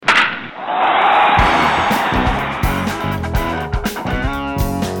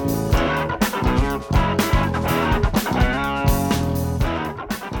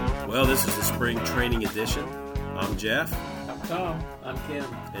Tom. I'm Kim.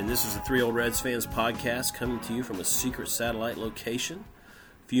 And this is the Three Old Reds Fans podcast coming to you from a secret satellite location.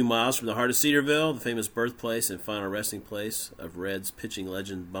 A few miles from the heart of Cedarville, the famous birthplace and final resting place of Reds pitching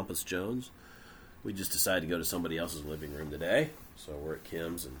legend Bumpus Jones. We just decided to go to somebody else's living room today. So we're at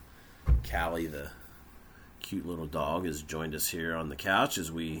Kim's, and Callie, the cute little dog, has joined us here on the couch as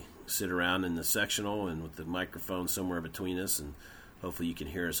we sit around in the sectional and with the microphone somewhere between us, and hopefully you can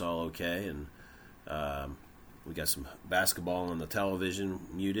hear us all okay. And we got some basketball on the television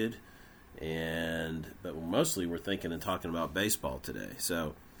muted, but mostly we're thinking and talking about baseball today.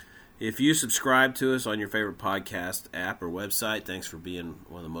 So if you subscribe to us on your favorite podcast app or website, thanks for being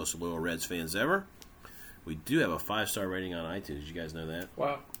one of the most loyal Reds fans ever. We do have a 5-star rating on iTunes. Did you guys know that?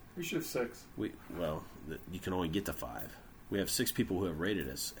 Wow. We should have 6. You can only get to 5. We have 6 people who have rated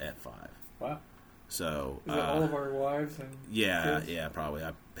us at 5. Wow. So is that all of our wives and kids? Yeah, probably.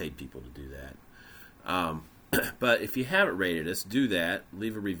 I paid people to do that. But if you haven't rated us, do that.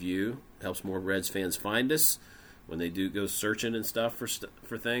 Leave a review. Helps more Reds fans find us when they do go searching and stuff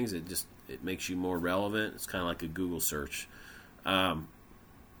for things. It makes you more relevant. It's kind of like a Google search.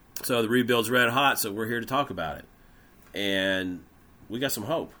 So the rebuild's red hot, so we're here to talk about it. And we got some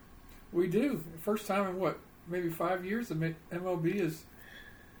hope. We do. First time in maybe 5 years, the MLB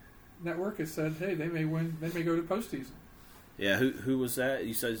network has said, hey, they may win. They may go to postseason. Yeah, who was that?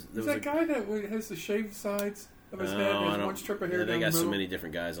 You said there was that guy that has the shaved sides of his head and has one strip of hair down the middle. They got so many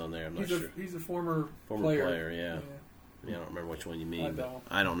different guys on there. I'm not sure. He's a former player. Yeah, I don't remember which one you mean, but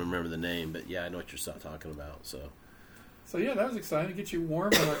I don't remember the name. But yeah, I know what you're talking about. So yeah, that was exciting to get you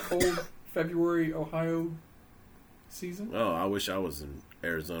warm on a cold February Ohio season. Oh, I wish I was in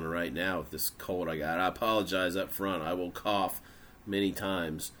Arizona right now with this cold I got. I apologize up front. I will cough many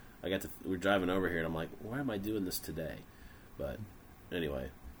times. We're driving over here, and I'm like, why am I doing this today? But anyway,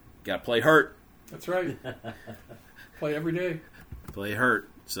 got to play hurt. That's right. Play every day. Play hurt.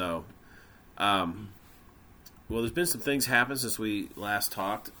 So, well, there's been some things happen since we last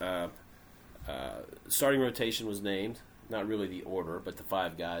talked. Starting rotation was named. Not really the order, but the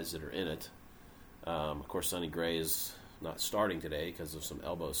 5 guys that are in it. Of course, Sonny Gray is not starting today because of some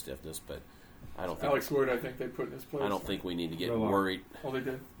elbow stiffness, but I don't think Alex Wood, I think they put in his place. I don't think we need to get worried. Oh, they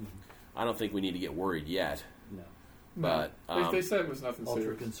did? I don't think we need to get worried yet. No. But they said it was nothing serious.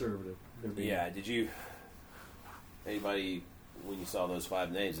 Ultra conservative. Yeah. Anybody, when you saw those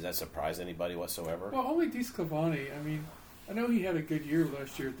 5 names, did that surprise anybody whatsoever? Well, only DeSclafani. I mean, I know he had a good year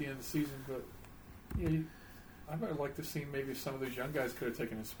last year at the end of the season, but I would like to see maybe some of those young guys could have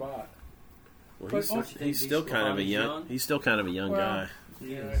taken his spot. Well, he's still kind of a young. He's still kind of a young guy.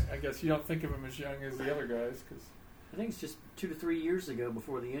 Yeah, I guess you don't think of him as young as the other guys. Cause I think it's just 2 to 3 years ago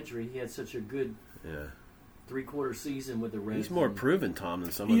before the injury, he had such a good 3/4 season with the Reds. He's more proven, Tom,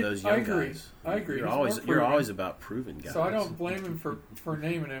 than some of those young guys. I agree. You're always about proven guys. So I don't blame him for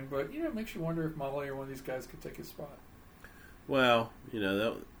naming him, but it makes you wonder if Molly or one of these guys could take his spot. Well,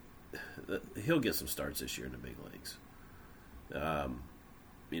 he'll get some starts this year in the big leagues.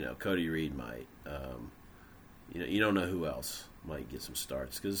 Cody Reed might. You don't know who else might get some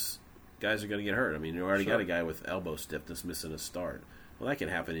starts because guys are going to get hurt. I mean, you already got a guy with elbow stiffness missing a start. Well, that can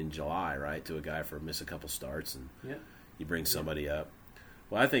happen in July, right, to a guy for miss a couple starts, and you bring somebody up.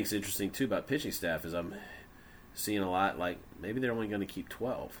 What I think is interesting, too, about pitching staff is I'm seeing a lot like maybe they're only going to keep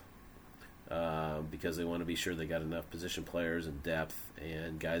 12 because they want to be sure they got enough position players and depth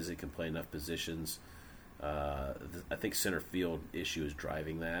and guys that can play enough positions. I think center field issue is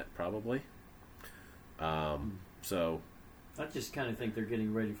driving that, probably. So I just kind of think they're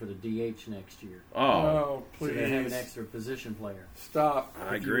getting ready for the DH next year. Oh, please. So they have an extra position player. Stop.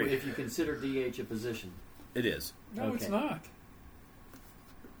 I agree. If you consider DH a position. It is. No, It's not.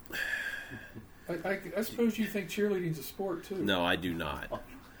 I suppose you think cheerleading's a sport, too. No, I do not.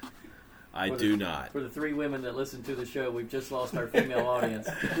 I do not. For the 3 women that listen to the show, we've just lost our female audience.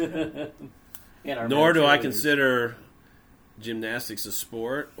 Nor do I consider gymnastics a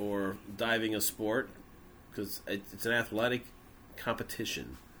sport or diving a sport because it's an athletic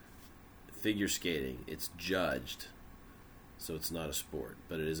competition. Figure skating, it's judged, so it's not a sport,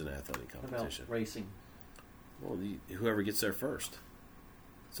 but it is an athletic competition. What about racing? Well, whoever gets there first.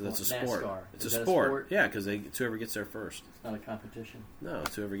 So that's a sport. NASCAR. It's a sport. Yeah, because it's whoever gets there first. It's not a competition. No,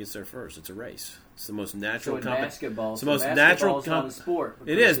 it's whoever gets there first. It's a race. It's the most natural competition. Basketball. It's the most natural not a sport.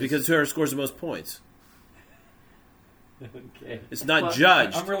 It is because whoever scores the most points. Okay. It's not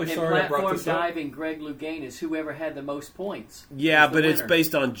judged. I'm really sorry I brought this up. Platform diving, Greg Lougain is whoever had the most points. Yeah, but it's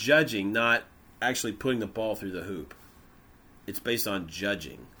based on judging, not actually putting the ball through the hoop. It's based on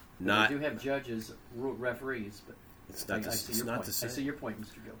judging, not. We do have judges, referees, but it's not. I see your point,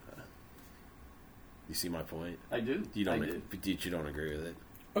 Mr. Gill. You see my point? I do. You don't. I do. You don't agree with it?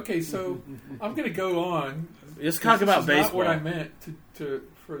 Okay, so I'm going to go on. Let's talk about baseball. Not what I meant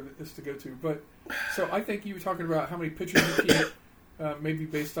for this to go to, but so I think you were talking about how many pitchers you keep, maybe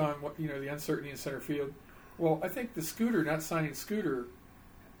based on what the uncertainty in center field. Well, I think not signing Scooter,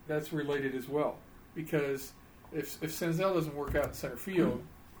 that's related as well, because if Senzel doesn't work out in center field,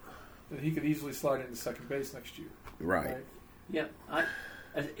 then he could easily slide into second base next year. Right? Yeah.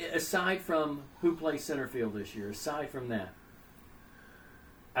 Aside from who plays center field this year, aside from that,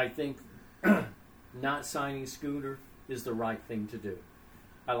 I think not signing Scooter is the right thing to do.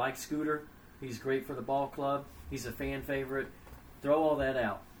 I like Scooter. He's great for the ball club. He's a fan favorite. Throw all that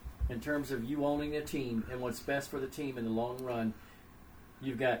out. In terms of you owning a team and what's best for the team in the long run,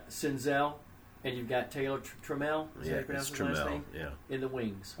 you've got Senzel and you've got Taylor Trammell. Is that how you pronounce his last name? Yeah. In the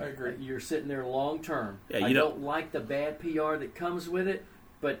wings. I agree. You're sitting there long term. Yeah, I don't like the bad PR that comes with it,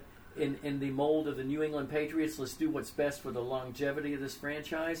 but in the mold of the New England Patriots, let's do what's best for the longevity of this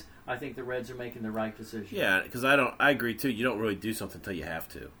franchise. I think the Reds are making the right decision. Yeah, because I agree too. You don't really do something until you have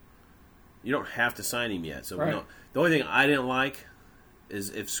to. You don't have to sign him yet. So right. The only thing I didn't like is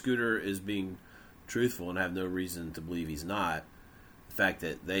if Scooter is being truthful, and I have no reason to believe he's not, the fact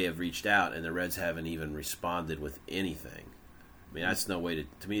that they have reached out and the Reds haven't even responded with anything. I mean, that's no way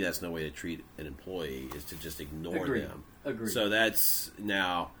to me. That's no way to treat an employee, is to just ignore them. Agreed. So that's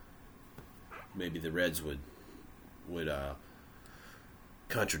now. Maybe the Reds would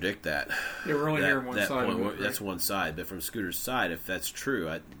contradict that. Yeah, we're only hearing one side of it. Right? That's one side, but from Scooter's side, if that's true,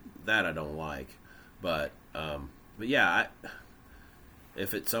 I don't like. But yeah,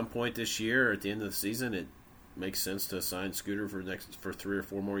 if at some point this year or at the end of the season it makes sense to sign Scooter for 3 or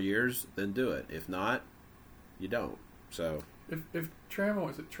 4 more years, then do it. If not, you don't. So if Trammell,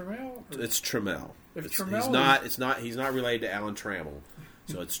 is it Trammell? It's Trammell. Trammell he's not related to Alan Trammell.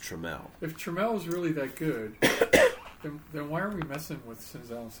 So it's Trammell. If Trammell is really that good, then why are we messing with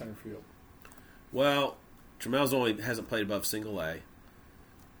Senzel in center field? Well, Trammell's hasn't played above single A,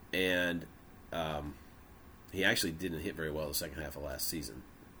 and he actually didn't hit very well the second half of last season.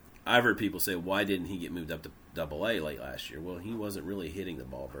 I've heard people say, why didn't he get moved up to Double A late last year? Well, he wasn't really hitting the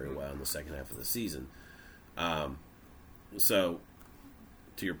ball very well in the second half of the season. So,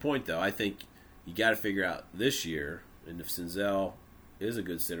 to your point, though, I think you got to figure out this year, and if Senzel is a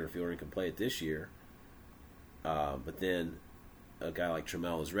good center fielder and can play it this year, but then a guy like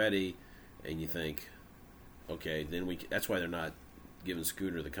Trammell is ready, and you think, okay, then that's why they're not giving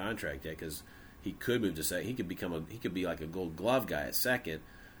Scooter the contract yet, because he could move to second. He could be like a Gold Glove guy at second,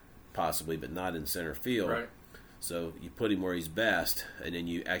 possibly, but not in center field. Right. So you put him where he's best, and then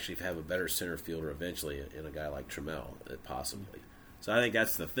you actually have a better center fielder eventually in a guy like Trammell, possibly. So I think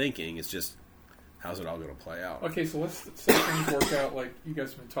that's the thinking. It's just, how's it all going to play out? Okay, so let's say things work out like you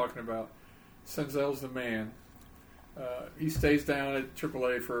guys have been talking about. Senzel's the man. He stays down at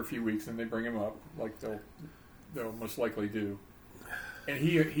AAA for a few weeks, and they bring him up, like they'll most likely do. And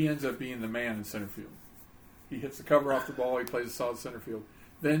he ends up being the man in center field. He hits the cover off the ball. He plays a solid center field.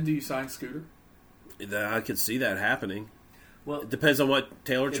 Then do you sign Scooter? I could see that happening. Well, it depends on what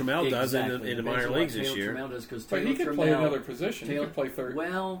Taylor Trammell does in the minor leagues this year. But he could play another position. He could play third,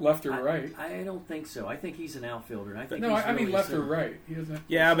 left or right. I don't think so. I think he's an outfielder. I mean left or right. He doesn't.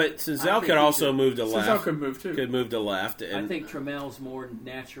 Yeah, but Senzel could also move to left. Senzel could move too. Could move to left. I think Trammell's more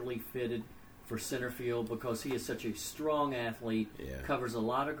naturally fitted for center field because he is such a strong athlete, covers a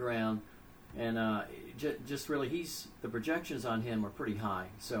lot of ground, and just really the projections on him are pretty high.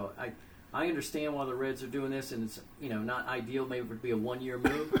 So I understand why the Reds are doing this, and it's not ideal. Maybe it would be a 1-year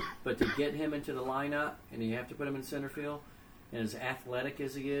move, but to get him into the lineup, and you have to put him in center field, and as athletic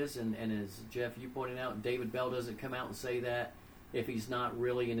as he is, and as Jeff, you pointed out, David Bell doesn't come out and say that if he's not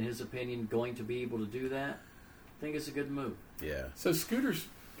really, in his opinion, going to be able to do that, I think it's a good move. Yeah. So Scooter's,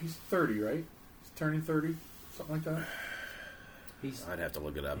 he's 30, right? He's turning 30, something like that? I'd have to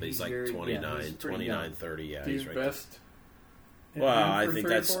look it up, but he's like 29, 30, yeah. He's right best. Well, I think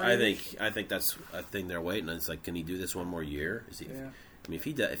that's a thing they're waiting on. It's like, can he do this one more year? I mean,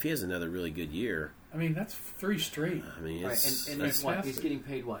 if he has another really good year, I mean, that's 3 straight. I mean, it's and he's getting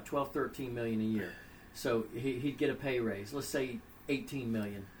paid what, $12-13 million a year. So he'd get a pay raise. Let's say $18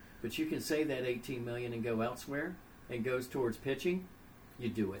 million, but you can save that $18 million and go elsewhere, and goes towards pitching. You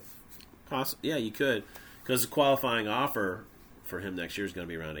do it. Yeah, you could, because the qualifying offer for him next year is going to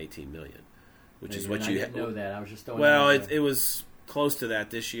be around $18 million. Which is what I didn't know that. I was just throwing. Well, it was close to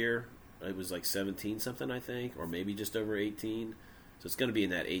that this year. It was like 17 something, I think, or maybe just over 18. So it's going to be in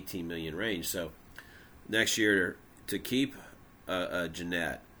that 18 million range. So next year, to keep a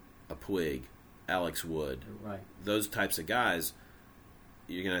Jeanette, a Puig, Alex Wood, right, those types of guys,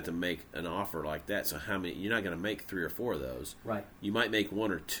 you're going to have to make an offer like that. So how many? You're not going to make 3 or 4 of those. Right. You might make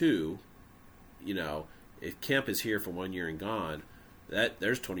 1 or 2. You know, if Kemp is here for 1 year and gone,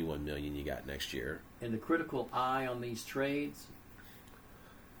 there's $21 million you got next year. And the critical eye on these trades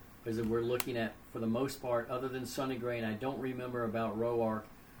is that we're looking at, for the most part, other than Sonny Gray, and I don't remember about Roark,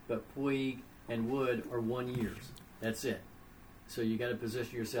 but Puig and Wood are 1 years. That's it. So you got to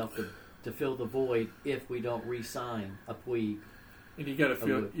position yourself to fill the void if we don't re-sign a Puig. And you got to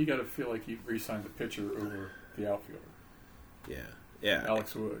feel like you re-signed the pitcher over the outfielder. Yeah.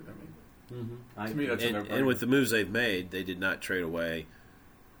 Alex Wood. I mean, to me that's a no-brainer. And with the moves they've made, they did not trade away.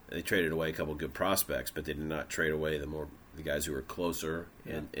 They traded away a couple of good prospects, but they did not trade away the guys who are closer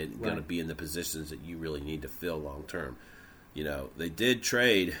and going to be in the positions that you really need to fill long term. You know, they did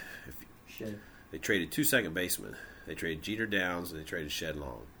trade. They traded 2 second basemen. They traded Jeter Downs and they traded Shed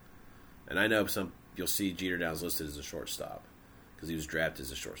Long. And I know you'll see Jeter Downs listed as a shortstop because he was drafted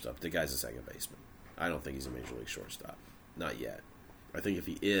as a shortstop. The guy's a second baseman. I don't think he's a major league shortstop, not yet. I think if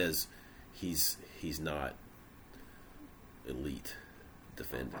he is, he's not elite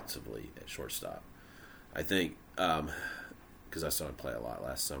defensively at shortstop. I think because I saw him play a lot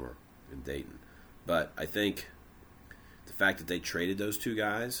last summer in Dayton, but I think the fact that they traded those 2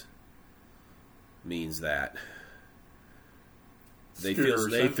 guys means that they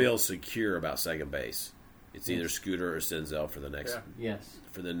feel secure about second base. It's either Scooter or Senzel for the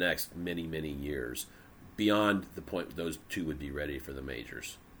next many years, beyond the point those 2 would be ready for the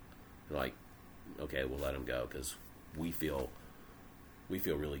majors. Like, okay, we'll let them go because we feel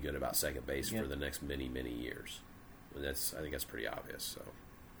really good about second base for the next many years, and I think that's pretty obvious.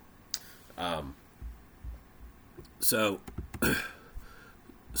 So,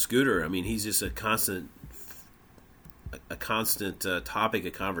 Scooter, I mean, he's just a constant topic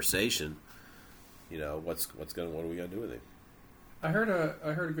of conversation. You know, what are we gonna do with him? I heard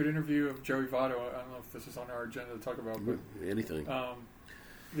a good interview of Joey Votto. I don't know if this is on our agenda to talk about, but anything.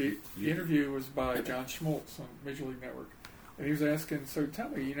 The interview was by John Schmaltz on Major League Network, and he was asking, so tell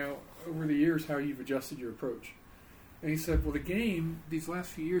me, you know, over the years how you've adjusted your approach. And he said, well, the game these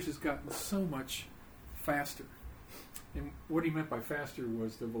last few years has gotten so much faster. And what he meant by faster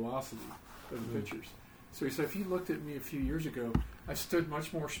was the velocity of the pitchers. So he said, if you looked at me a few years ago, I stood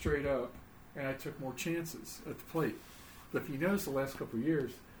much more straight up, and I took more chances at the plate. But if you notice the last couple of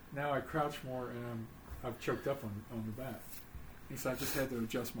years, now I crouch more, and I've choked up on the bat. He said, I just had to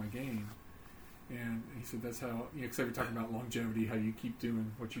adjust my game. And he said, that's how, because they were talking about longevity, how you keep doing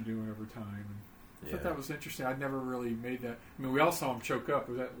what you're doing over time. And I thought that was interesting. I'd never really made that. I mean, we all saw him choke up.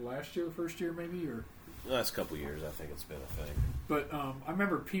 Was that last year, first year maybe? Or the last couple of years, I think it's been a thing. But I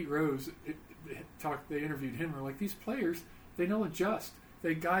remember Pete Rose, they interviewed him, and were like, these players, they know adjust.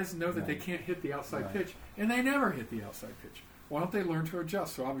 Guys know that they can't hit the outside pitch, and they never hit the outside pitch. Why don't they learn to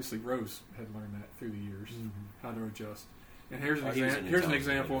adjust? So obviously Rose had learned that through the years, how to adjust. And here's an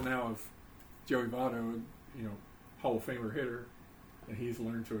example now of Joey Votto, Hall of Famer hitter, and he's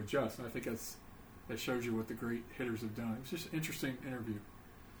learned to adjust. And I think that shows you what the great hitters have done. It was just an interesting interview.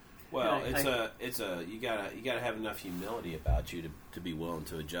 Well, you gotta have enough humility about you to be willing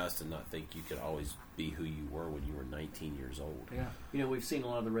to adjust and not think you could always be who you were when you were 19 years old. Yeah, we've seen a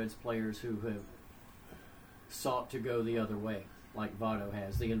lot of the Reds players who have sought to go the other way, like Votto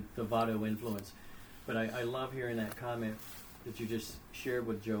has, the Votto influence. But I love hearing that comment that you just shared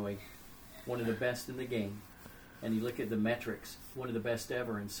with Joey. One of the best in the game, and you look at the metrics, one of the best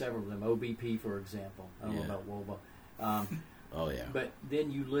ever in several of them. OBP, for example. I don't know about Woba. Oh, yeah. But then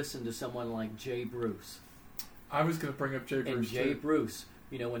you listen to someone like Jay Bruce. I was going to bring up Jay Bruce. And Jay Bruce,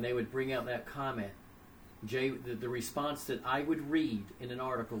 when they would bring out that comment, the response that I would read in an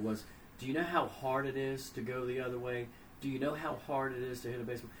article was, do you know how hard it is to go the other way? Do you know how hard it is to hit a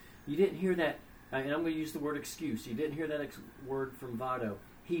baseball? You didn't hear that, and I'm going to use the word excuse. You didn't hear that word from Votto.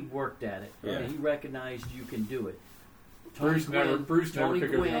 He worked at it, and he recognized you can do it. Bruce never Tony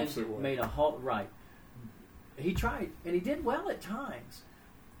could go the opposite Gwynn way. made a halt right. He tried, and he did well at times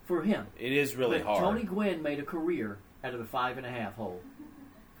for him. It is really hard. Tony Gwynn made a career out of the 5.5 hole.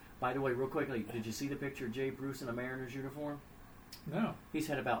 By the way, real quickly, did you see the picture of Jay Bruce in a Mariners uniform? No. He's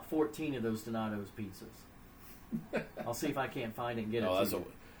had about 14 of those Donato's pizzas. I'll see if I can't find it and get it to you.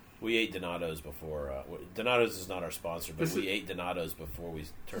 We ate Donato's before. Donato's is not our sponsor, but we ate Donato's before we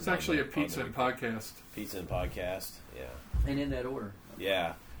turned. It's actually a pizza and podcast. Pizza and podcast, yeah. And in that order.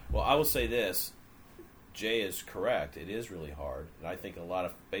 Yeah. Well, I will say this. Jay is correct. It is really hard. And I think a lot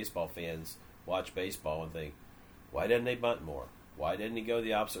of baseball fans watch baseball and think, why didn't they bunt more? Why didn't he go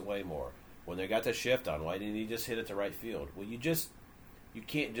the opposite way more? When they got the shift on, why didn't he just hit it to right field? Well, You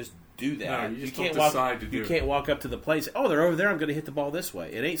can't just do that. No, you can't decide to do You it. can't walk up to the plate and say, "Oh, they're over there. I'm going to hit the ball this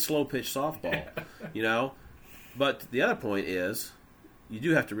way." It ain't slow pitch softball, you know. But the other point is, you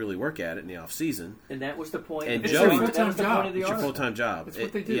do have to really work at it in the off season. And that was the point. And it's Joey, their full-time job. It's your full-time job. That's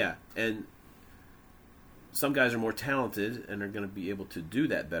what they do. Yeah, and some guys are more talented and are going to be able to do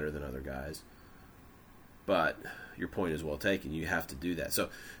that better than other guys. But your point is well taken. You have to do that. So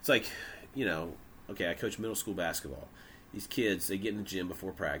it's like, you know, okay, I coach middle school basketball. These kids, they get in the gym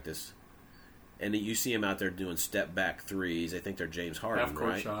before practice, and you see them out there doing step-back threes. They think they're James Harden, half-court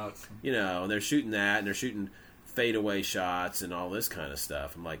right? shots. You know, and they're shooting that, and they're shooting fadeaway shots and all this kind of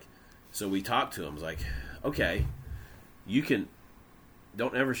stuff. I'm like, so we talked to them. I was like, okay,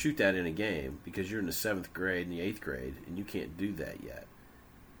 don't ever shoot that in a game because you're in the 7th grade and the 8th grade, and you can't do that yet.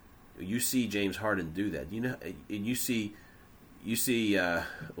 You see James Harden do that, you know, and you see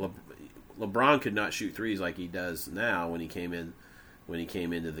LeBron could not shoot threes like he does now when he came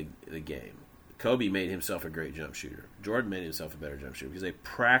into the game. Kobe made himself a great jump shooter. Jordan made himself a better jump shooter because they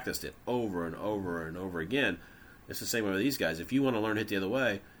practiced it over and over and over again. It's the same way with these guys. If you want to learn to hit the other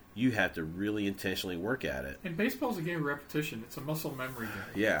way, you have to really intentionally work at it. And baseball's a game of repetition. It's a muscle memory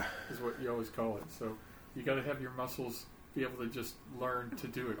game. Yeah. Is what you always call it. So you got to have your muscles be able to just learn to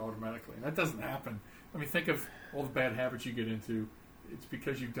do it automatically. And that doesn't happen. I mean, think of all the bad habits you get into. It's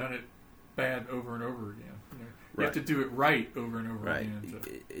because you've done it bad over and over again. You know, you have to do it right over and over again.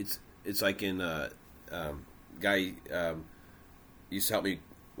 It's like in guy used to help me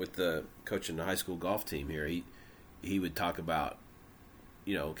with the coaching the high school golf team here. He would talk about,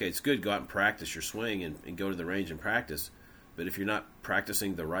 you know, okay, it's good to go out and practice your swing and go to the range and practice, but if you're not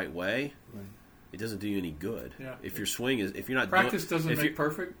practicing the right way, it doesn't do you any good. Yeah. If your swing is, if you're not practice doesn't make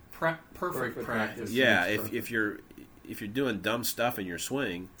perfect. Perfect practice. Yeah, if you're doing dumb stuff in your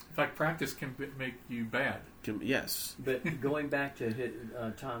swing, in fact, practice can make you bad. Yes. But going back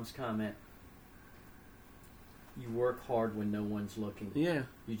to Tom's comment, you work hard when no one's looking. Yeah.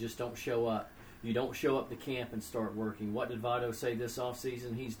 You just don't show up. You don't show up to camp and start working. What did Votto say this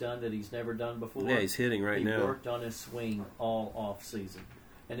offseason he's done that he's never done before? Yeah, he's hitting now. He worked on his swing all offseason.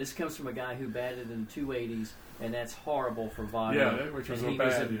 And this comes from a guy who batted in the 280s, and that's horrible for Votto. Yeah, which was and he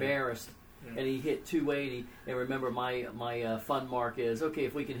was embarrassed. Yeah. And he hit 280. And remember, my fun mark is, okay,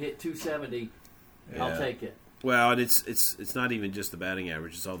 if we can hit 270, I'll take it. Well, and it's not even just the batting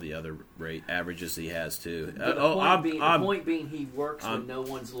average; it's all the other rate averages he has too. The point being, he works when no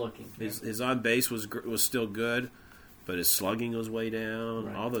one's looking. His on base was still good, but his slugging was way down.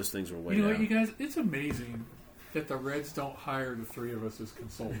 Right. All those things were way down. You know what, you guys? It's amazing that the Reds don't hire the three of us as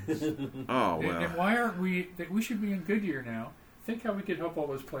consultants. Oh well. And why aren't we? We should be in Goodyear now. Think how we could help all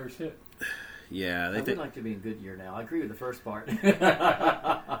those players hit. Yeah, I would like to be in Goodyear now. I agree with the first part.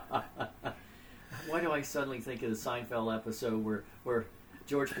 Why do I suddenly think of the Seinfeld episode where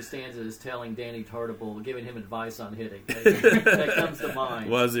George Costanza is telling Danny Tartable, giving him advice on hitting? That comes to mind.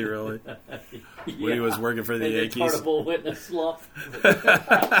 Was he really? Yeah. When he was working for the Yankees? Tartable went in a slump.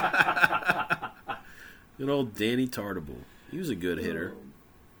 Good old Danny Tartable. He was a good hitter.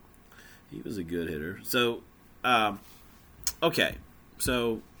 So, okay.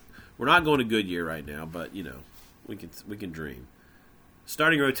 So, we're not going to Goodyear right now, but, you know, we can dream.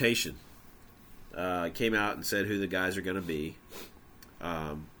 Starting rotation. Came out and said who the guys are going to be.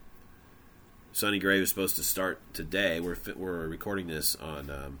 Sonny Gray was supposed to start today. We're recording this on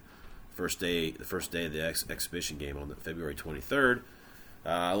the first day of the exhibition game on February 23rd.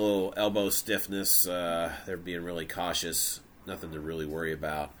 A little elbow stiffness. They're being really cautious. Nothing to really worry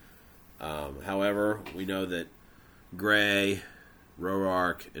about. However, we know that Gray,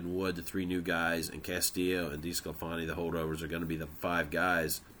 Roark, and Wood, the three new guys, and Castillo and DeSclafani, the holdovers, are going to be the five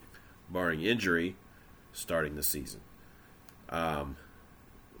guys, barring injury, starting the season.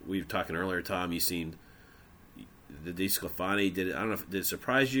 We were talking earlier, Tom. You seemed the DeSclafani did it. I don't know if did it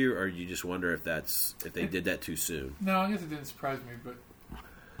surprise you, or you just wonder if they did that too soon. No, I guess it didn't surprise me, but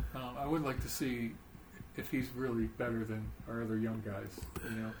I would like to see if he's really better than our other young guys.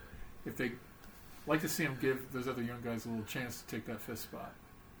 You know, if they like to see him give those other young guys a little chance to take that fifth spot.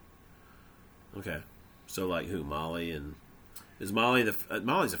 Okay, so like who? Molly and. Is Molly's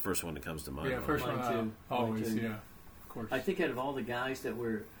the first one that comes to mind? Yeah, first one too. Always, yeah, of course. I think out of all the guys that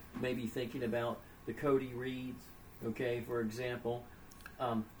we're maybe thinking about, the Cody Reeds, okay, for example,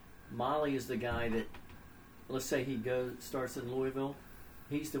 Molly is the guy that, let's say he starts in Louisville,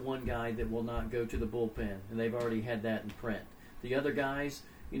 he's the one guy that will not go to the bullpen, and they've already had that in print. The other guys,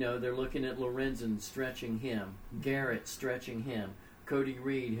 you know, they're looking at Lorenzen stretching him, Garrett stretching him, Cody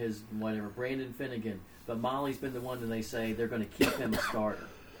Reed has whatever, Brandon Finnegan. But Molly's been the one that they say they're going to keep him a starter.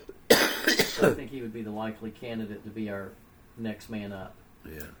 So I think he would be the likely candidate to be our next man up.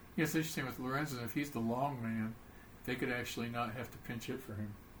 Yeah. Yeah, it's interesting with Lorenzen. If he's the long man, they could actually not have to pinch hit for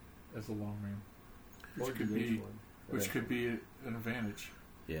him as a long man, which could be an advantage.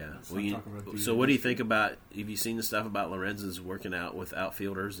 Yeah. Well, so what do you think about, have you seen the stuff about Lorenzen's working out with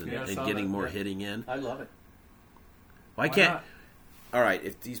outfielders and getting more hitting in? I love it. Why can't... Not? All right,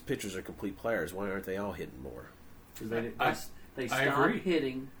 if these pitchers are complete players, why aren't they all hitting more? Because they stop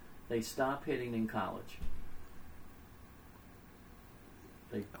hitting. They stop hitting in college.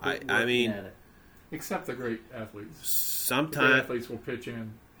 They quit working at it. Except the great athletes. Sometimes the great athletes will pitch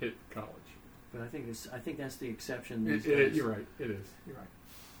and hit college. But I think that's the exception these days. You're right. It is. You're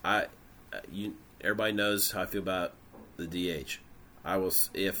right. Everybody knows how I feel about the DH.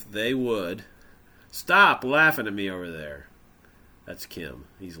 If they would stop laughing at me over there. That's Kim.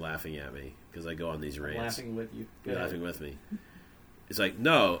 He's laughing at me because I go on these rants. Laughing with you. Laughing with me. It's like,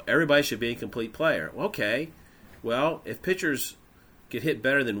 no, everybody should be a complete player. Okay. Well, if pitchers get hit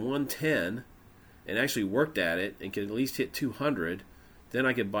better than 110 and actually worked at it and could at least hit 200, then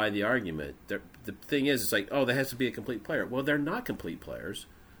I could buy the argument. The thing is, it's like, oh, that has to be a complete player. Well, they're not complete players,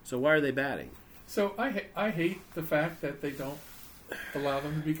 so why are they batting? So I hate the fact that they don't allow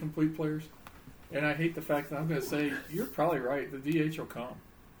them to be complete players. And I hate the fact that I'm going to say, you're probably right, the DH will come.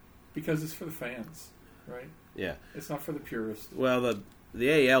 Because it's for the fans, right? Yeah. It's not for the purists. Well,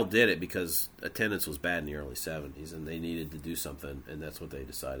 the AL did it because attendance was bad in the early 70s, and they needed to do something, and that's what they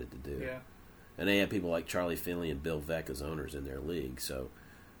decided to do. Yeah. And they had people like Charlie Finley and Bill Veeck as owners in their league, so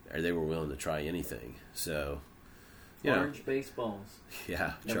they were willing to try anything. So, orange baseballs.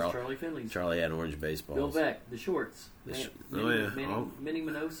 Yeah, Charlie Finley's. Charlie had orange baseballs. Bill Veeck, the shorts. Minnie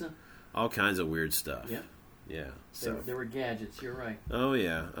Minosa. All kinds of weird stuff. Yeah. Yeah. So there were gadgets. You're right. Oh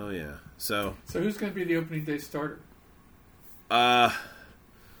yeah. So who's going to be the opening day starter?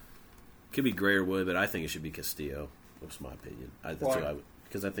 Could be Gray or Wood, but I think it should be Castillo. That's my opinion. Why?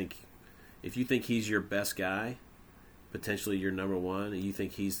 Because I think if you think he's your best guy, potentially your number one, and you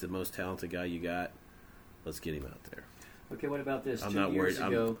think he's the most talented guy you got, let's get him out there. Okay, what about this? I'm 2 not years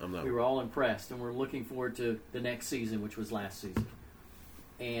worried. ago, I'm not we were all impressed, and we're looking forward to the next season, which was last season.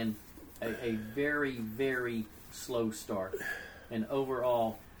 And a very, very slow start. And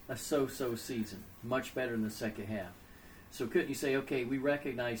overall, a so-so season. Much better in the second half. So couldn't you say, okay, we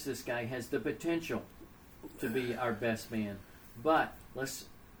recognize this guy has the potential to be our best man, but let's,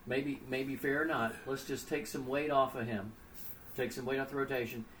 maybe fair or not, let's just take some weight off of him, take some weight off the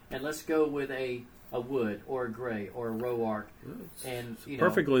rotation, and let's go with a Wood or a Gray or a Roark. And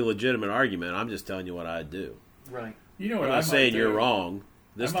perfectly legitimate argument. I'm just telling you what I'd do. Right. You know what I'm not saying you're wrong.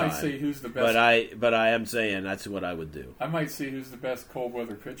 I might say who's the best. But I am saying that's what I would do. I might see who's the best cold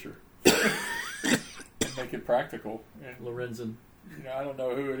weather pitcher. And make it practical. And, Lorenzen. I don't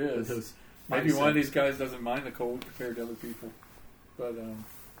know who it is. Maybe one of these guys doesn't mind the cold compared to other people. But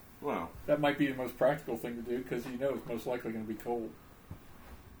that might be the most practical thing to do because it's most likely going to be cold.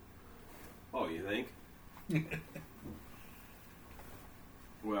 Oh, you think?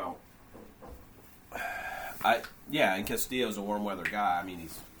 Well, and Castillo's a warm weather guy. I mean,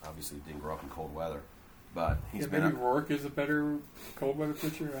 he's obviously didn't grow up in cold weather, but he's been. Maybe Roark is a better cold weather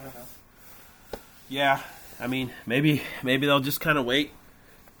pitcher. I don't know. Yeah, I mean, maybe they'll just kind of wait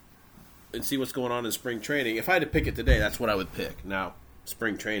and see what's going on in spring training. If I had to pick it today, that's what I would pick. Now,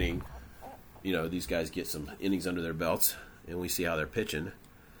 spring training, these guys get some innings under their belts, and we see how they're pitching,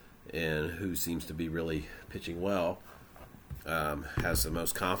 and who seems to be really pitching well, has the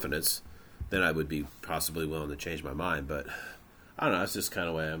most confidence. Then I would be possibly willing to change my mind. But I don't know. That's just kind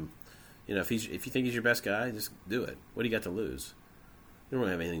of the way I'm. If you think he's your best guy, just do it. What do you got to lose? You don't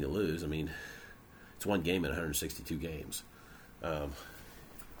really have anything to lose. I mean, it's one game in 162 games.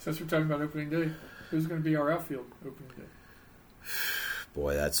 Since we're talking about opening day, who's going to be our outfield opening day?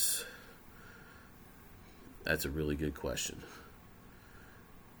 Boy, that's a really good question.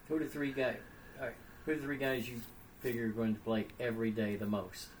 Who are the three guys you figure are going to play every day the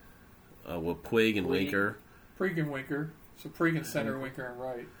most? Puig and Winker. Puig and Winker. So Puig in center, Winker and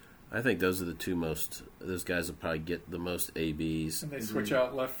right. I think those are the two most. Those guys will probably get the most ABs. And they switch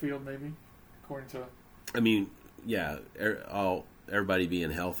out left field, maybe, according to. I mean, yeah, everybody being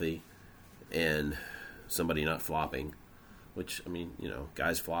healthy, and somebody not flopping. Which, I mean,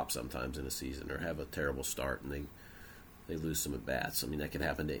 guys flop sometimes in a season or have a terrible start and they lose some at bats. I mean, that could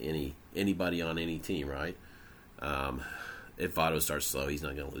happen to anybody on any team, right? If Votto starts slow, he's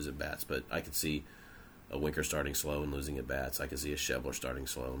not going to lose at bats. But I could see a Winker starting slow and losing at bats. I could see a Schebler starting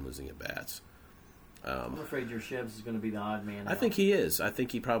slow and losing at bats. I'm afraid your Shebs is going to be the odd man out. I think he is. I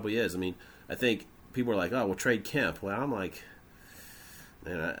think he probably is. I mean, I think people are like, oh, we'll trade Kemp. Well, I'm like,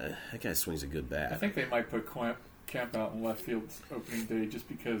 man, that guy swings a good bat. I think they might put camp out in left field opening day just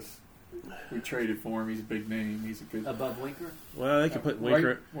because we traded for him. He's a big name. He's a good above Winker. Well, they could put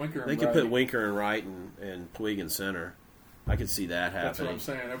Winker. Winker They could put Winker in right and Puig in center. I could see that happening. That's what I'm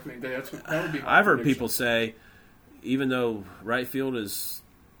saying. Opening day. That would be. I've heard people say, even though right field is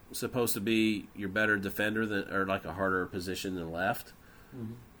supposed to be your better defender or like a harder position than left,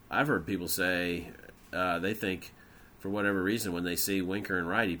 I've heard people say they think, for whatever reason, when they see Winker in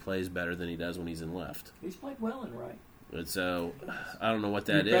right, he plays better than he does when he's in left. He's played well in right. And so I don't know what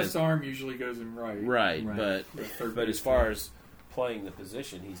that is. Your best arm usually goes in right. Right. But as far as playing the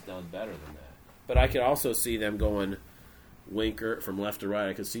position, he's done better than that. But I could also see them going Winker from left to right.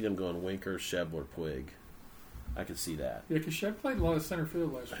 I could see them going Winker, Schebler, Puig. I could see that. Yeah, because Sheb played a lot of center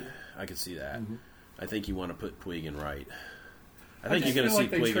field last year. I could see that. Mm-hmm. I think you want to put Puig in right. I think you're going to see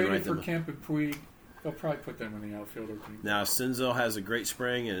Puig in right. For Kemp and Puig, they'll probably put them in the outfield opening. Now, Senzel has a great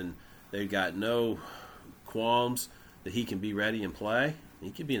spring, and they've got no qualms that he can be ready and play. He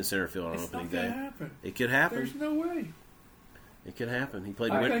could be in center field on opening day. It's not going to happen. It could happen. There's no way. It could happen. He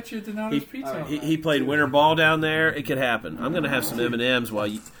played. I bet you Donato's pizza. He played winter ball down there. It could happen. I'm going to have some M&Ms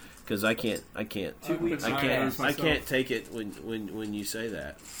because I can't 2 weeks. I can't take it when you say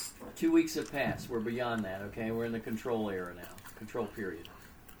that. 2 weeks have passed. We're beyond that. Okay, we're in the control era now. Control period.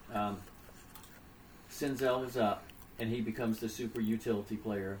 Senzel is up, and he becomes the super utility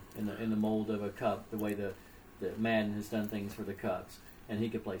player in the mold of a Cub, the way that Madden has done things for the Cubs. And he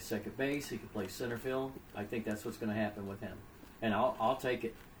could play second base. He could play center field. I think that's what's going to happen with him. And I'll take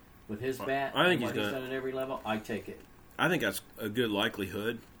it. With his bat, I think he's done at every level, I take it. I think that's a good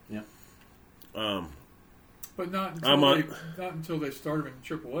likelihood. Yeah. But not until they start him in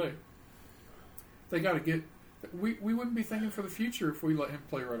AAA. They got to get. We wouldn't be thinking for the future if we let him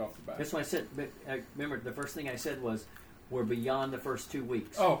play right off the bat. That's what I said. But remember, the first thing I said was we're beyond the first 2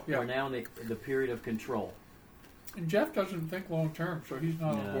 weeks. Oh, yeah. We're now in the period of control. And Jeff doesn't think long term, so he's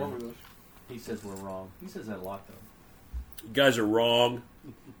not on board with us. He says we're wrong. He says that a lot, though. You guys are wrong.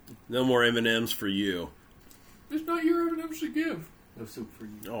 No more M&Ms for you. It's not your M&Ms to give. No soup for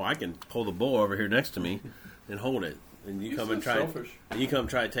you. Oh, I can pull the bowl over here next to me and hold it, and you come and try. Selfish. You come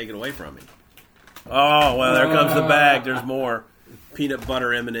try to take it away from me. Oh well, there comes the bag. There's more peanut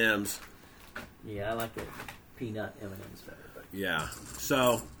butter M&Ms. Yeah, I like the peanut M&Ms better. But. Yeah.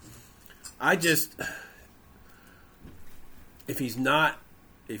 So I just, if he's not,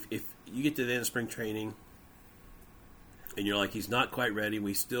 if you get to the end of spring training and you're like, he's not quite ready,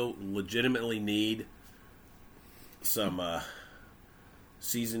 we still legitimately need some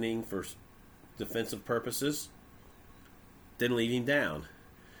seasoning for defensive purposes, then leave him down.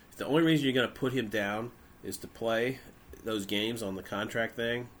 If the only reason you're going to put him down is to play those games on the contract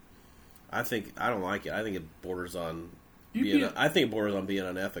thing, I don't like it. I think it borders on being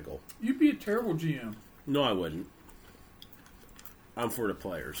unethical. You'd be a terrible GM. No, I wouldn't. I'm for the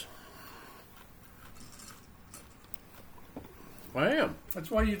players. I am.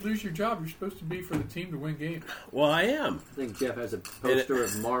 That's why you'd lose your job. You're supposed to be for the team to win games. Well, I am. I think Jeff has a poster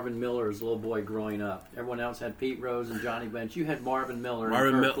of Marvin Miller as a little boy growing up. Everyone else had Pete Rose and Johnny Bench. You had Marvin Miller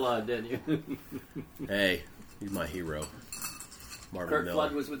and Kirk Flood, didn't you? Hey, he's my hero. Marvin Kirk Miller.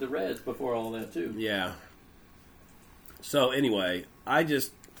 Flood was with the Reds before all that, too. Yeah. So, anyway, that's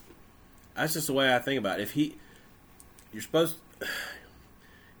just the way I think about it. You're supposed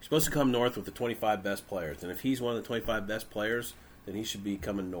to come north with the 25 best players. And if he's one of the 25 best players, then he should be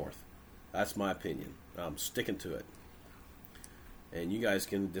coming north. That's my opinion. I'm sticking to it. And you guys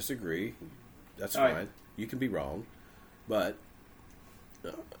can disagree. That's fine. Right. You can be wrong. But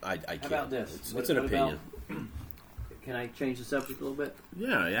I can't. How about this? It's an opinion. Can I change the subject a little bit?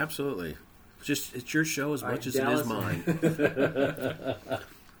 Yeah, absolutely. It's your show as much as it is mine.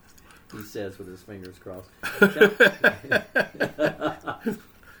 He says with his fingers crossed.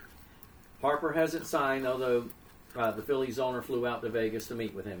 Harper hasn't signed, although the Phillies owner flew out to Vegas to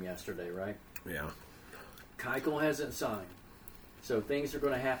meet with him yesterday, right? Yeah. Keuchel hasn't signed. So things are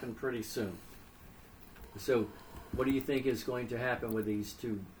going to happen pretty soon. So what do you think is going to happen with these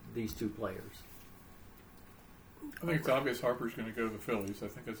two players? I think it's obvious Harper's going to go to the Phillies. I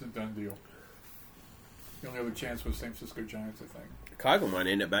think that's a done deal. The only other chance was San Francisco Giants, I think. Keuchel might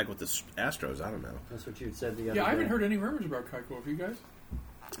end up back with the Astros. I don't know. That's what you had said the other day. Yeah, I haven't heard any rumors about Keuchel. Have you guys?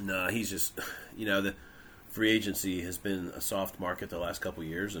 No, he's just, the free agency has been a soft market the last couple of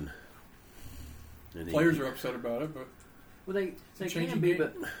years, and players are upset about it, but they can be,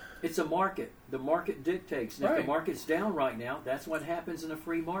 but it's a market. The market dictates. And if the market's down right now, that's what happens in a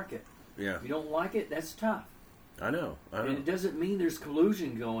free market. Yeah. If you don't like it, that's tough. I know. And it doesn't mean there's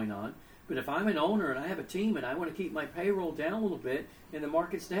collusion going on, but if I'm an owner and I have a team and I want to keep my payroll down a little bit and the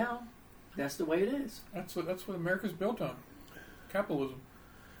market's down, That's the way it is. That's what America's built on. Capitalism.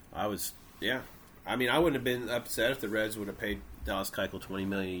 I mean, I wouldn't have been upset if the Reds would have paid Dallas Keuchel $20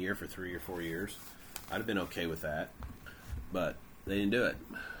 million a year for 3 or 4 years. I'd have been okay with that, but they didn't do it.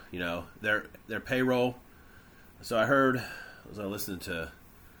 You know, their payroll. So I heard, as I listened to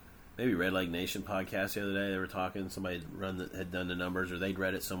maybe Red Leg Nation podcast the other day, they were talking. Somebody had done the numbers, or they'd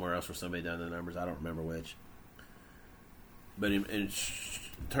read it somewhere else where somebody had done the numbers. I don't remember which. But in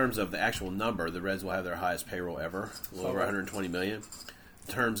terms of the actual number, the Reds will have their highest payroll ever, a little over $120 million.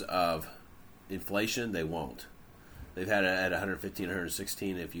 In terms of inflation, they won't. They've had it at 115,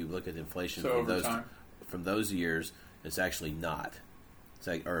 116. If you look at inflation from those years, it's actually not.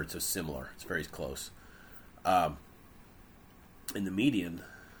 It's similar. It's very close. And the median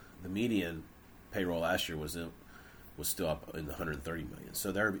payroll last year was still up in the 130 million.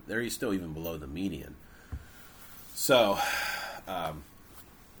 So they're still even below the median. So,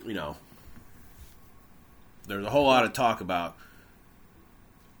 you know, there's a whole lot of talk about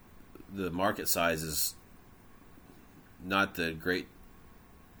the market size is not the great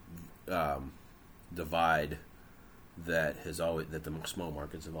divide that the small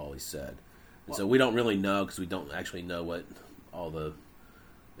markets have always said. And so we don't really know, because we don't actually know what all the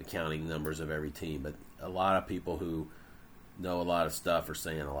accounting numbers of every team. But a lot of people who know a lot of stuff are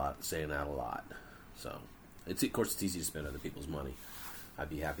saying that a lot. So of course it's easy to spend other people's money. I'd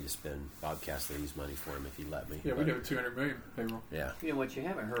be happy to spend Bob Cassidy's money for him if he'd let me. Yeah, we'd have a $200 million payroll. Yeah. You know, what you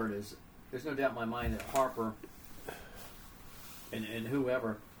haven't heard is there's no doubt in my mind that Harper and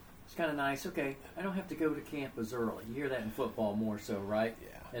whoever, it's kind of nice. Okay, I don't have to go to camp as early. You hear that in football more so, right?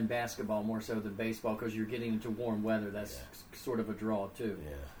 Yeah. And basketball more so than baseball, because you're getting into warm weather. That's sort of a draw too.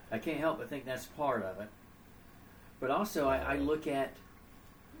 Yeah. I can't help but think that's part of it. But also, I look at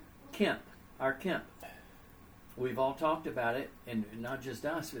our Kemp. We've all talked about it, and not just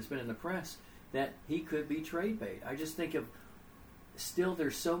us. It's been in the press that he could be trade bait. I just think of still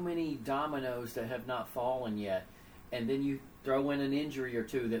there's so many dominoes that have not fallen yet, and then you throw in an injury or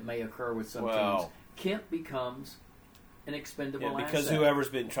two that may occur with some teams. Kemp becomes an expendable asset. Because whoever's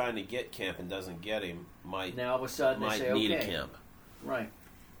been trying to get Kemp and doesn't get him might now all of a sudden might they say, need okay. a Kemp. Right.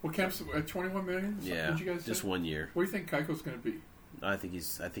 Well, Kemp's at $21 million. Yeah, did you guys just say? 1 year. What do you think Keuchel's going to be? I think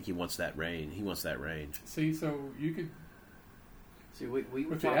he wants that range. He wants that range. See, so you could. See, we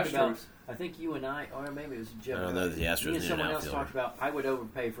with talked the about. Astros. I think you and I, or maybe it was Jeff. I don't know that the Astros me and need someone an else outfielder. talked about. I would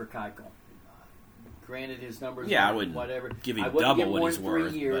overpay for Keuchel. Granted, his numbers. Yeah, were I wouldn't whatever. give him I wouldn't double give what more he's than 3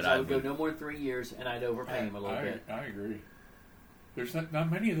 worth, years. but I would go no more than 3 years, and I'd overpay him a little bit. I agree. There's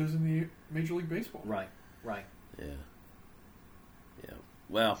not many of those in the Major League Baseball. Right. Yeah.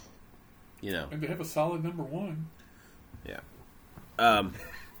 Well, you know. And they have a solid number one. Yeah.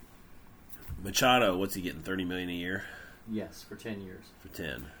 Machado, what's he getting? $30 million a year Yes, for 10 years. for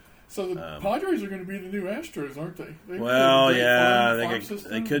 10. So the Padres are going to be the new Astros, aren't they? They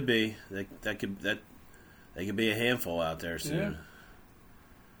They could be. They could be a handful out there soon. Yeah.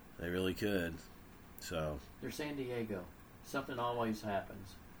 They really could. So They're San Diego. Something always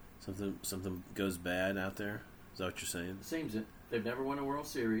happens. something goes bad out there. Is that what you're saying? It seems it. They've never won a World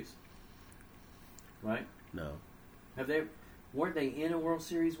Series, right? No. Have they? Weren't they in a World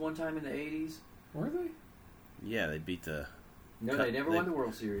Series one time in the '80s? Were they? Yeah, they beat the. No, they never won the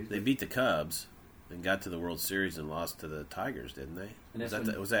World Series. They beat the Cubs and got to the World Series and lost to the Tigers, didn't they? And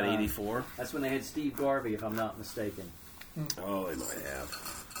Was that 84? That's when they had Steve Garvey, if I'm not mistaken. Oh, they might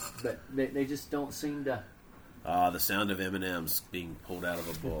have. But they just don't seem to. The sound of M&Ms being pulled out of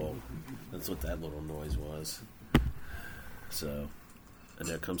a bowl. That's what that little noise was. So, and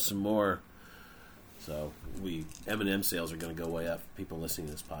there comes some more. So, M&M sales are going to go way up. People listening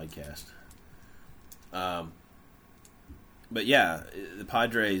to this podcast. But yeah, the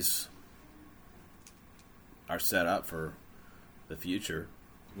Padres are set up for the future.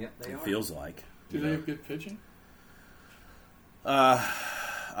 Yep, they are. It feels like. Do they have good pitching?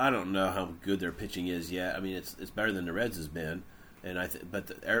 I don't know how good their pitching is yet. I mean, it's better than the Reds has been, and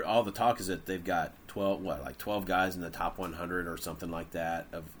all the talk is that they've got 12 guys in the top 100 or something like that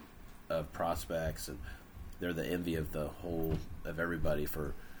of prospects, and they're the envy of everybody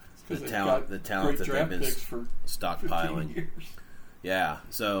for the talent that they've been stockpiling. Yeah,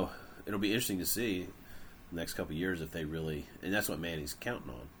 so it'll be interesting to see the next couple of years if they really, and that's what Manny's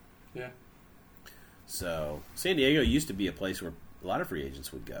counting on. Yeah. So San Diego used to be a place where a lot of free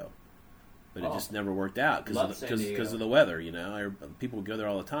agents would go, but it just never worked out because of the weather. You know, people would go there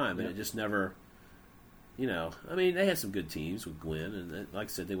all the time, but it just never. You know, I mean, they had some good teams with Glenn, and like I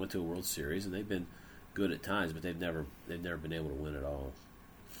said, they went to a World Series, and they've been good at times, but they've never been able to win at all.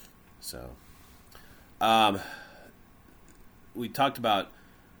 So, we talked about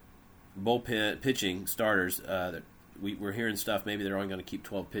bullpen pitching starters. That we're hearing stuff. Maybe they're only going to keep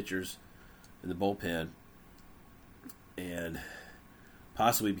 12 pitchers in the bullpen, and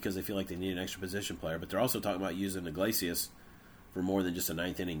possibly because they feel like they need an extra position player. But they're also talking about using Iglesias for more than just a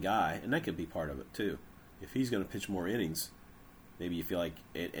ninth inning guy, and that could be part of it too. If he's going to pitch more innings, maybe you feel like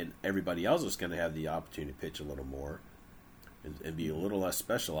and everybody else is going to have the opportunity to pitch a little more and be a little less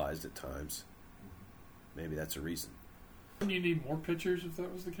specialized at times. Maybe that's a reason. Wouldn't you need more pitchers if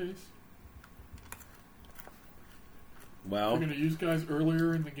that was the case? Well, if you're going to use guys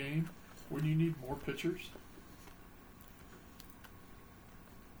earlier in the game, wouldn't you need more pitchers?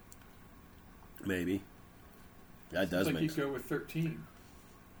 Maybe. That does make sense. You go with 13.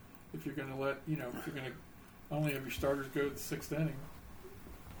 If you're going to if you're going to only have your starters go to the 6th inning,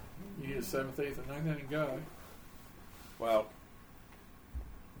 you need a 7th, 8th, and 9th inning guy. Well,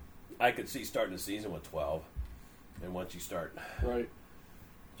 I could see starting the season with 12. And once you starts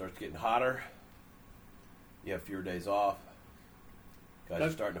getting hotter, you have fewer days off. Guys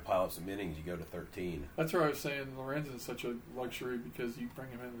are starting to pile up some innings. You go to 13. That's where I was saying Lorenzen's such a luxury because you bring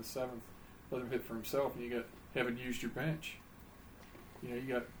him in the 7th, let him hit for himself, and you haven't used your bench. You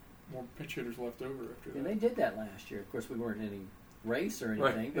got more pinch hitters left over after that. And they did that last year. Of course, we weren't in any race or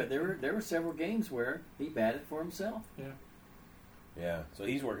anything, but there were several games where he batted for himself. Yeah. Yeah. So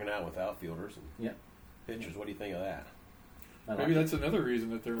he's working out with outfielders and pitchers. What do you think of that? Maybe that's another reason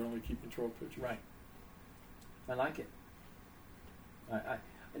that they're only keeping 12 pitchers. Right. I like it.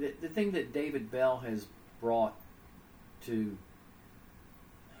 The thing that David Bell has brought to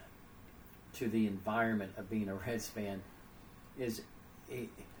the environment of being a Reds fan is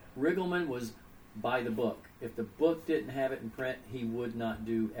Riggleman was by the book. If the book didn't have it in print, he would not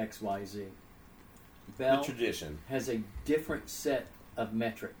do X, Y, Z. Bell the tradition has a different set of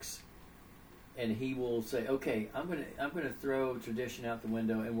metrics, and he will say, "Okay, I'm going to throw tradition out the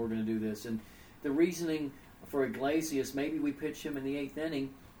window, and we're going to do this." And the reasoning for Iglesias, maybe we pitch him in the 8th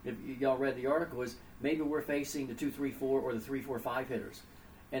inning. If y'all read the article, is maybe we're facing the 2-3-4 or the 3-4-5 hitters,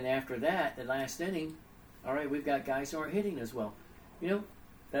 and after that, the last inning, all right, we've got guys who aren't hitting as well.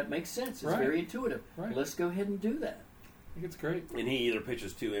 That makes sense. It's very intuitive. Right. Let's go ahead and do that. I think it's great. And he either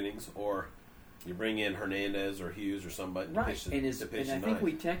pitches 2 innings or you bring in Hernandez or Hughes or somebody to pitch the And I think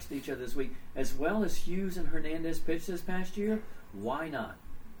we texted each other this week. As well as Hughes and Hernandez pitched this past year, why not?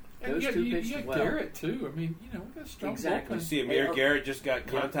 Those two pitched well. Garrett, too. I mean, we got a strong Exactly. bullpen. You see, Amir Garrett just got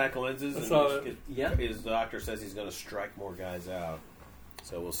contact lenses, and his doctor says he's going to strike more guys out.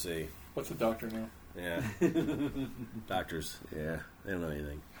 So we'll see. What's the doctor know? Yeah. Doctors, they don't know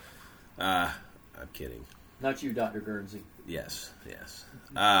anything. I'm kidding. Not you, Dr. Guernsey. Yes.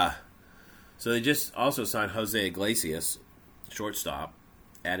 So they just also signed Jose Iglesias, shortstop,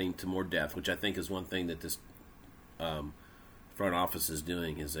 adding to more depth, which I think is one thing that this front office is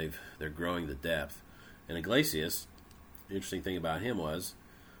doing, is they're growing the depth. And Iglesias, the interesting thing about him was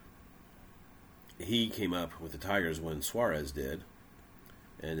he came up with the Tigers when Suarez did,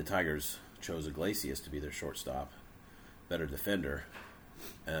 and the Tigers chose Iglesias to be their shortstop, better defender,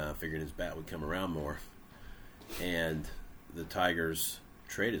 figuring his bat would come around more. And the Tigers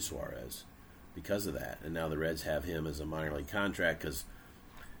traded Suarez because of that. And now the Reds have him as a minor league contract because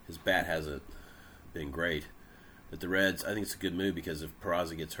his bat hasn't been great. But the Reds, I think it's a good move because if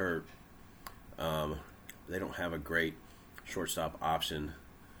Peraza gets hurt, they don't have a great shortstop option.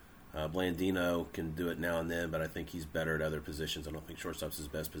 Blandino can do it now and then, but I think he's better at other positions. I don't think shortstop's his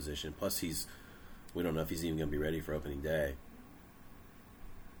best position. Plus, we don't know if he's even going to be ready for opening day.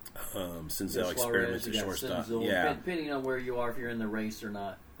 Senzel experiments at shortstop. Senzel, depending on where you are, if you're in the race or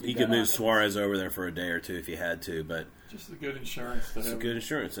not. He could move Suarez over there for a day or two if he had to, but just a good insurance. It's a good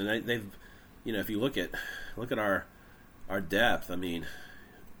insurance, and they've, if you look at our depth. I mean,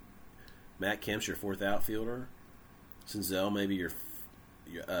 Matt Kemp's your 4th outfielder. Senzel maybe your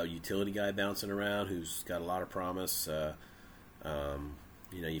utility guy bouncing around who's got a lot of promise. You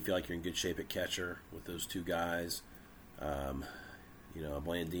feel like you're in good shape at catcher with those 2 guys.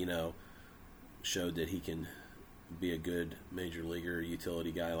 Blandino showed that he can be a good major leaguer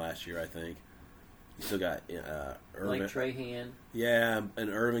utility guy last year, I think. You still got Irvin. Like Trahan. Yeah, and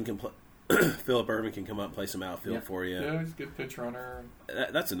Irvin can play. Philip Irvin can come up and play some outfield for you. Yeah, he's a good pitch runner.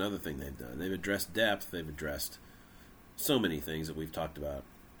 That's another thing they've done. They've addressed depth. They've addressed so many things that we've talked about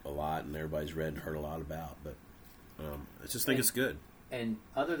a lot and everybody's read and heard a lot about. But I just think it's good. And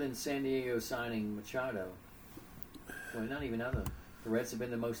other than San Diego signing Machado, not even other. The Reds have been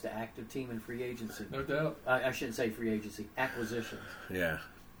the most active team in free agency. No doubt. I shouldn't say free agency, acquisitions. Yeah.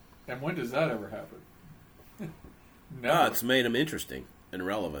 And when does that ever happen? No, it's made them interesting and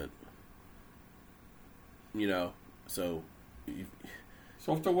relevant. So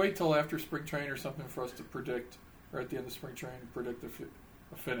So we'll have to wait till after spring training or something for us to predict, or at the end of spring training, predict a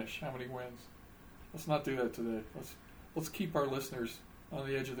finish, how many wins. Let's not do that today. Let's keep our listeners on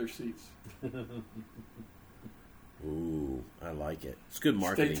the edge of their seats. Ooh, I like it. It's good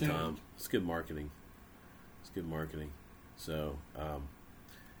marketing, Tom. It's good marketing. So,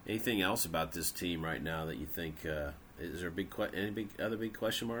 anything else about this team right now that you think is there any other big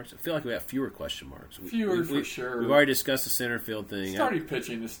question marks? I feel like we have fewer question marks. For sure. We've already discussed the center field thing. Starting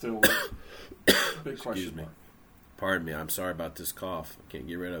pitching is still a big question mark. Pardon me. I'm sorry about this cough. I can't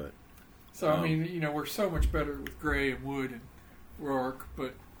get rid of it. So I mean, we're so much better with Gray and Wood and Rourke,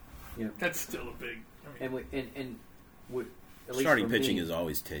 but that's still a big. I mean, at least starting pitching is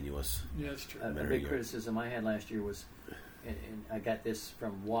always tenuous. Yeah, that's true. A big criticism I had last year was, and I got this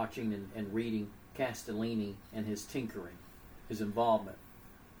from watching and reading Castellini and his tinkering, his involvement.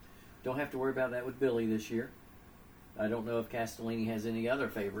 Don't have to worry about that with Billy this year. I don't know if Castellini has any other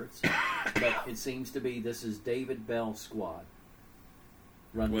favorites, but it seems to be this is David Bell's squad.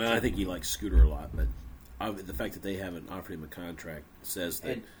 I think he likes Scooter a lot, but the fact that they haven't offered him a contract says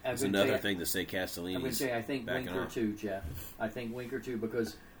that it's another thing to say Castellini's. I'm going to say I think Winker too, Jeff. I think Winker too,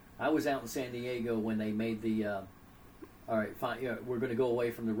 because I was out in San Diego when they made the all right, fine, we're going to go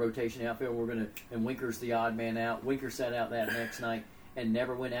away from the rotation outfield. And Winker's the odd man out. Winker sat out that next night and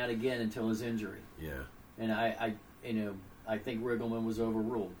never went out again until his injury. Yeah. And I think Riggleman was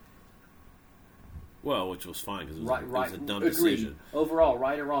overruled. Well, which was fine because it was a dumb agreed. Decision. Overall,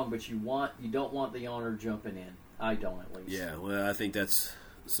 right or wrong, but you don't want the owner jumping in. I don't, at least. Yeah, well, I think that's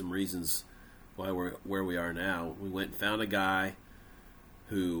some reasons why we're where we are now. We went and found a guy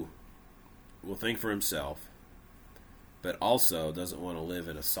who will think for himself, but also doesn't want to live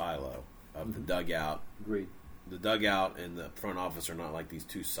in a silo of the dugout. Agreed. The dugout and the front office are not like these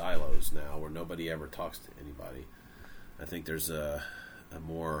two silos now where nobody ever talks to anybody. I think there's a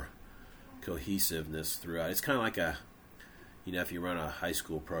more cohesiveness throughout. It's kind of like if you run a high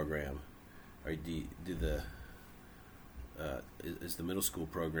school program, or is the middle school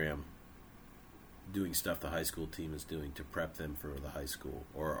program doing stuff the high school team is doing to prep them for the high school,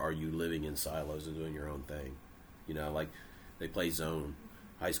 or are you living in silos and doing your own thing? Like they play zone.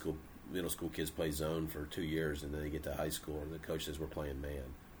 Middle school kids play zone for 2 years, and then they get to high school, and the coach says we're playing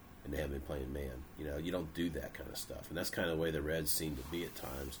man, and they haven't been playing man. You don't do that kind of stuff, and that's kind of the way the Reds seem to be at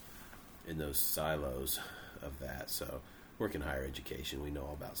times in those silos of that. So, work in higher education, we know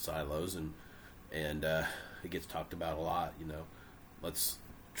all about silos, and it gets talked about a lot. Let's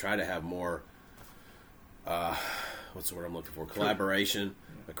try to have more. What's the word I'm looking for? Collaboration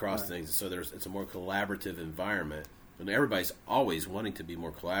across things. So it's a more collaborative environment. And everybody's always wanting to be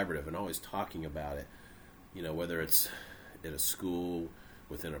more collaborative and always talking about it. Whether it's at a school,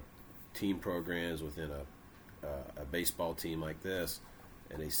 within a team programs, within a baseball team like this,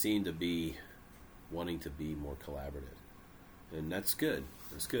 and they seem to be wanting to be more collaborative. And that's good.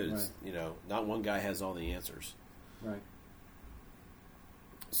 It's good. Right. It's, not one guy has all the answers. Right.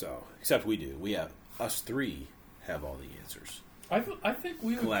 So, except we do. Us three have all the answers. I think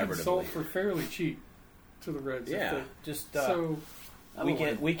we would consult for fairly cheap to the Reds. Yeah,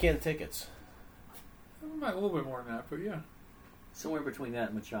 weekend tickets. A little bit more than that, but yeah. Somewhere between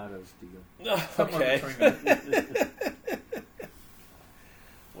that and Machado's deal. Okay.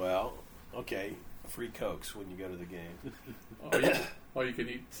 Well, okay. Free Cokes when you go to the game. All you can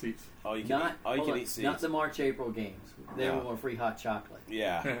eat seats. All you can eat seats. Not the March-April games. They want free hot chocolate.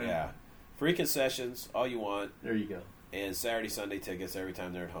 Yeah, yeah. Free concessions, all you want. There you go. And Saturday, Sunday tickets every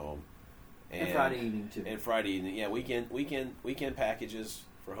time they're at home. And Friday evening too. And Friday evening, yeah. Weekend packages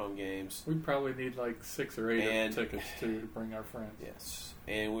for home games. We probably need like 6 or 8 tickets to bring our friends. Yes,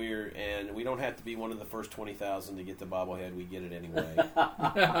 and we don't have to be one of the first 20,000 to get the bobblehead. We get it anyway.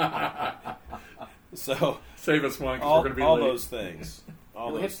 So save us one because we're going to be all late. those things.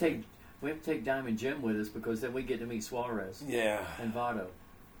 We have to take Diamond Jim with us because then we get to meet Suarez. Yeah, and Votto.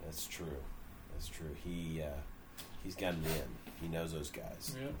 That's true. He's got an in. He knows those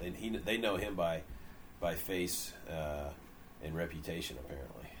guys. Yeah. They know him by face and reputation,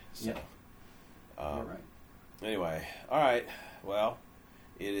 apparently. So, yep. All right. Anyway, all right. Well,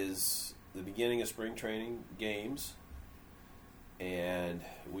 it is the beginning of spring training games, and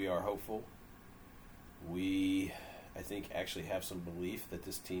we are hopeful. We, I think, actually have some belief that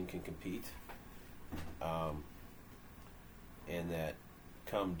this team can compete, and that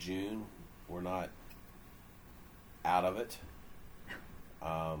come June, we're not out of it.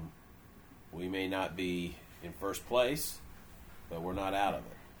 We may not be in first place, but we're not out of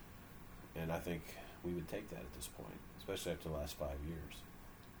it. And I think we would take that at this point, especially after the last 5 years.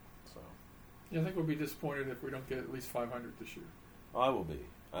 So, yeah, I think we'll be disappointed if we don't get at least 500 this year. I will be.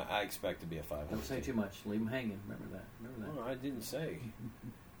 I expect to be a 500. Don't say too much. Leave them hanging. Remember that. No, I didn't say.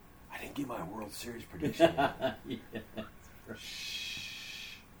 I didn't give my World Series prediction yet. Yeah.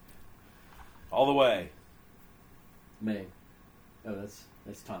 Shh. All the way. May. Oh, that's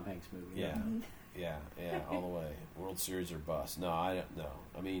Tom Hanks' movie. Yeah, all the way. World Series or bust. No, I don't know.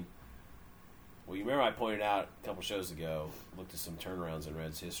 I mean, well, you remember I pointed out a couple shows ago, looked at some turnarounds in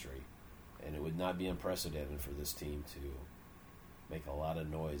Reds history, and it would not be unprecedented for this team to make a lot of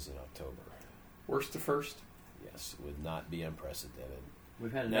noise in October. Worst to first? Yes, it would not be unprecedented.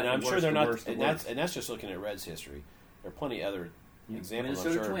 We've had and I'm sure they're not, and that's just looking at Reds history. There are plenty of other examples, Minnesota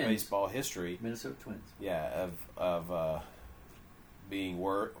I'm sure, Twins. of baseball history. Minnesota Twins. Yeah, of being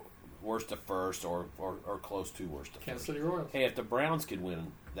worst to first or close to worst to Kansas first. City Royals. Hey, if the Browns could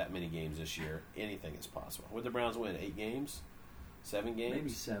win that many games this year, anything is possible. Would the Browns win 8 games? 7 games? Maybe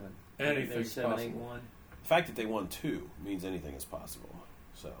 7. Anything's 7, possible. 8, 1. The fact that they won 2 means anything is possible.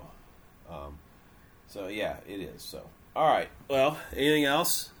 So yeah, it is. So, all right. Well, anything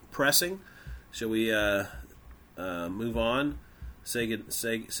else pressing? Shall we move on? Say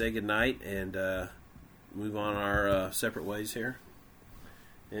good night and move on our separate ways here.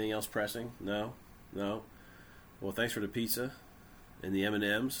 Anything else pressing? No. Well, thanks for the pizza and the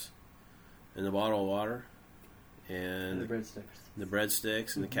M&Ms and the bottle of water and the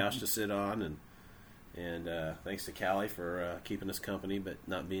breadsticks and the couch to sit on and thanks to Callie for keeping us company but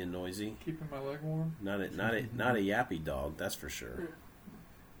not being noisy. Keeping my leg warm. Not a yappy dog, that's for sure.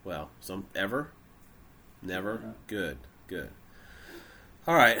 Well, never. Good.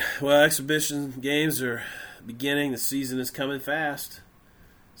 All right. Well, exhibition games are beginning. The season is coming fast.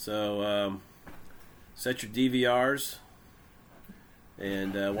 So set your DVRs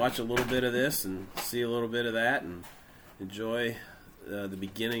and watch a little bit of this and see a little bit of that and enjoy the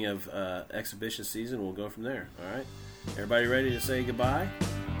beginning of exhibition season. We'll go from there. All right. Everybody ready to say goodbye?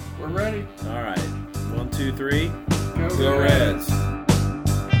 We're ready. All right. 1, 2, 3. Go Reds.